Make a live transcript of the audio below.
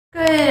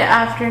Good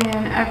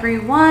afternoon,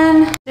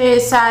 everyone. Today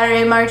is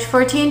Saturday, March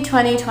 14,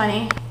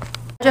 2020.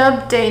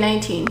 Job day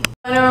 19.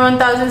 Number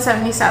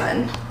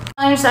 1077.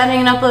 I'm just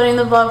editing and uploading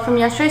the vlog from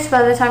yesterday, so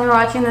by the time you're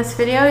watching this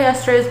video,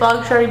 yesterday's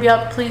vlog should already be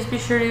up. Please be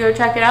sure to go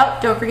check it out.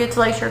 Don't forget to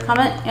like, share,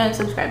 comment, and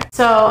subscribe.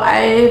 So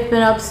I've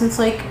been up since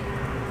like,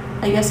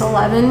 I guess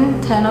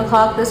 10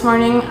 o'clock this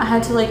morning. I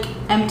had to like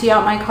empty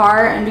out my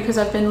car, and because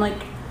I've been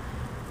like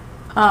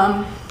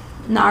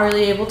not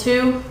really able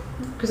to,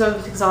 because I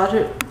was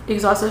exhausted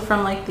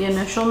from like the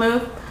initial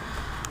move,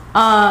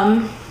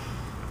 I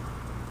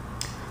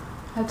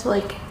had to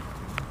like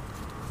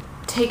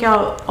take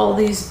out all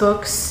these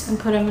books and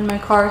put them in my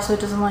car so it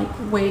doesn't like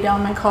weigh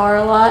down my car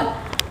a lot.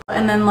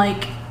 And then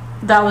like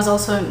that was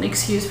also an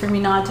excuse for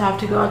me not to have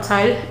to go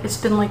outside. It's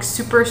been like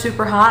super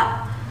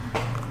hot,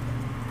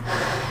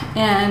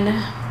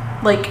 and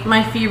like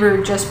my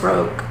fever just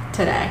broke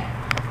today.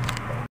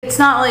 It's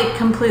not like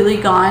completely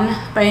gone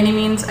by any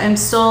means. I'm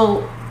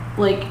still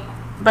like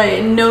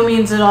by no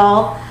means at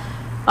all,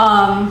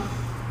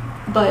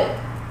 but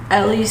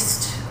at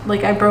least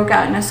like I broke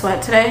out in a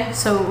sweat today,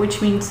 so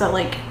which means that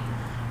like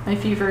my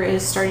fever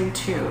is starting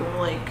to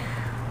like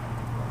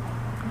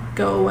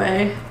go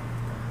away.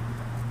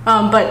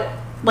 But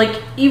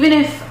like even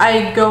if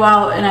I go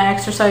out and I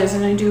exercise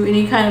and I do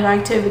any kind of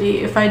activity,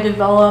 if I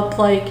develop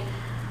like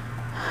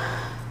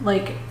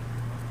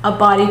a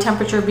body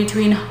temperature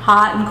between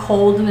hot and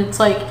cold, and it's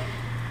like,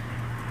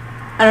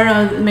 I don't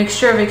know, a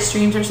mixture of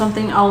extremes or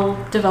something, I'll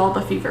develop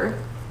a fever,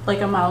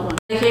 like a mild one.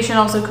 Medication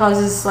also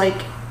causes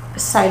like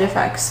side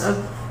effects of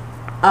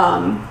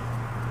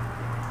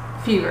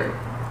fever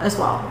as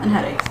well, and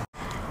headaches.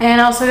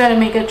 And I also got to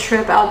make a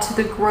trip out to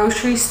the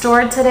grocery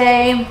store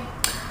today.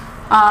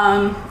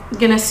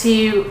 Gonna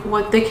see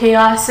what the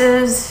chaos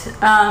is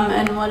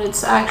and what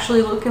it's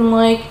actually looking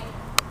like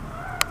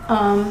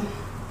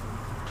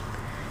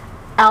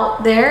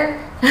out there.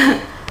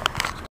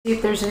 See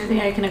if there's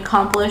anything I can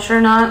accomplish or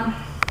not.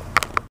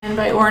 And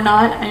by or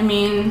not, I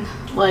mean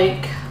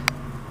like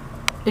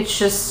it's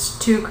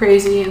just too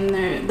crazy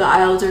and the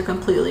aisles are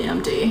completely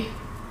empty.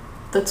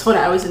 That's what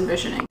I was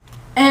envisioning.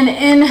 And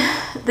in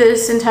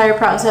this entire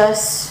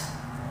process,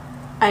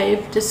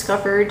 I've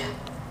discovered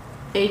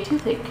a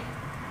toothache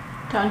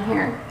down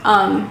here,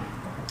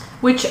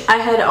 which I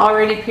had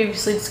already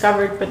previously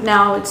discovered, but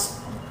now it's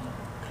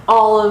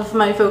all of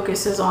my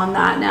focus is on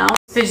that now.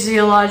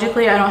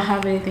 Physiologically, I don't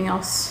have anything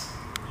else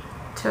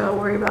to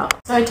worry about.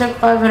 So I took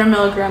 500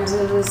 milligrams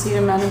of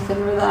acetaminophen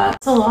for that.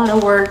 It's a lot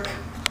of work,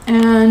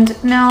 and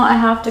now I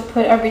have to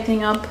put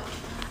everything up.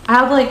 I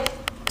have like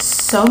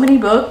so many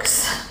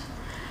books,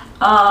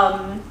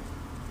 so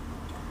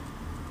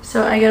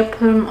I gotta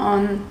put them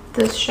on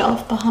this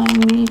shelf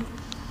behind me,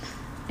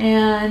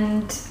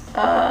 and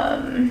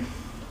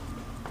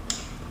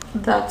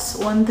that's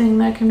one thing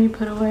that can be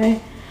put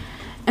away.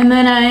 And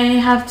then I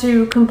have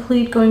to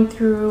complete going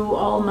through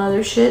all my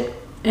other shit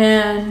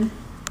and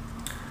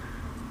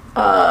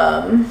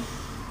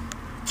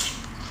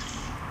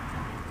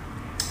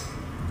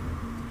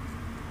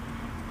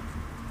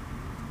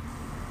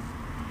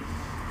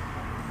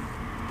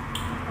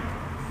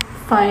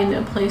find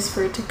a place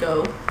for it to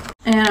go.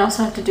 And I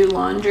also have to do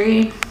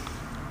laundry,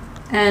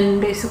 and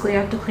basically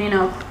I have to clean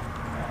up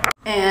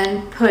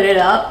and put it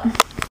up.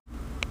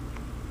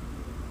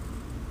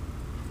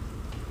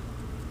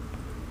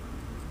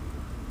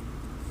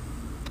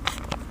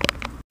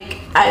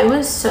 I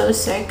was so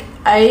sick.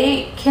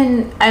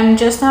 I'm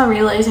just now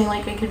realizing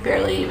like I could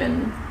barely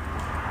even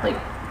like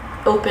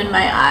open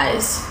my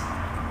eyes.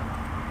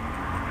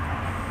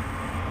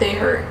 They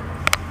hurt.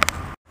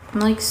 I'm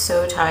like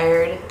so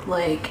tired.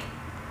 Like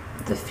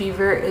the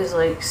fever is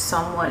like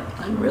somewhat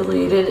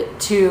unrelated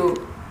to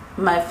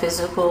my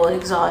physical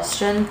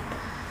exhaustion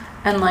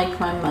and like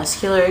my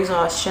muscular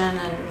exhaustion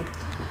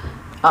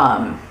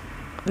and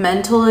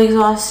mental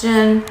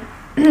exhaustion.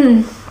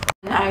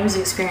 I was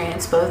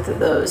experiencing both of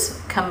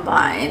those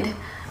combined.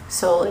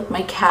 So like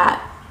my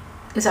cat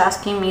is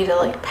asking me to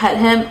like pet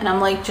him, and I'm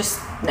like, just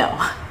no.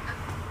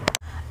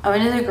 I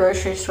went to the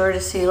grocery store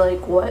to see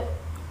like what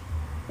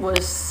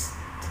was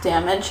the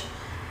damage,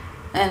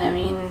 and I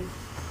mean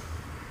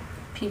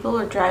people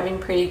are driving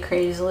pretty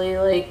crazily.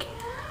 Like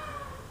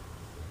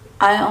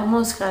I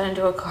almost got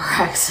into a car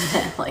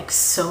accident like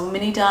so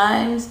many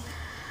times.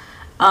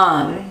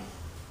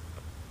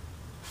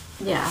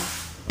 Yeah.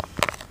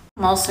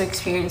 I'm also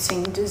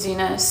experiencing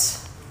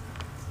dizziness.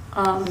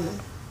 I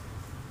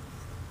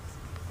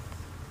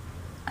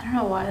don't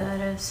know why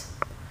that is,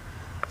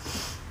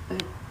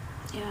 but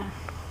yeah.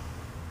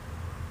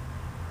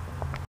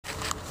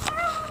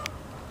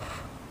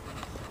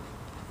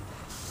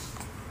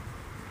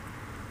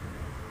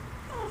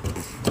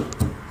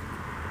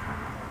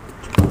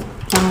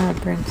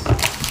 Prince.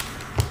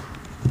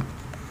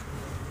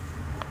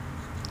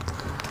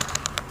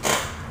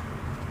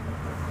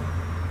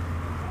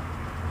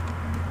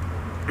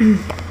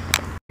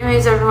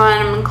 Anyways, everyone,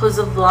 I'm gonna close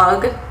the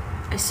vlog.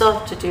 I still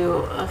have to do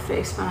a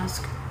face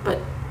mask, but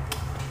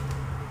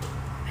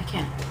I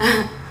can't.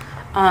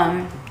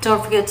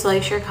 Don't forget to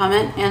like, share,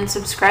 comment, and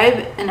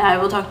subscribe, and I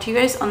will talk to you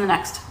guys on the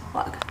next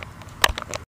vlog.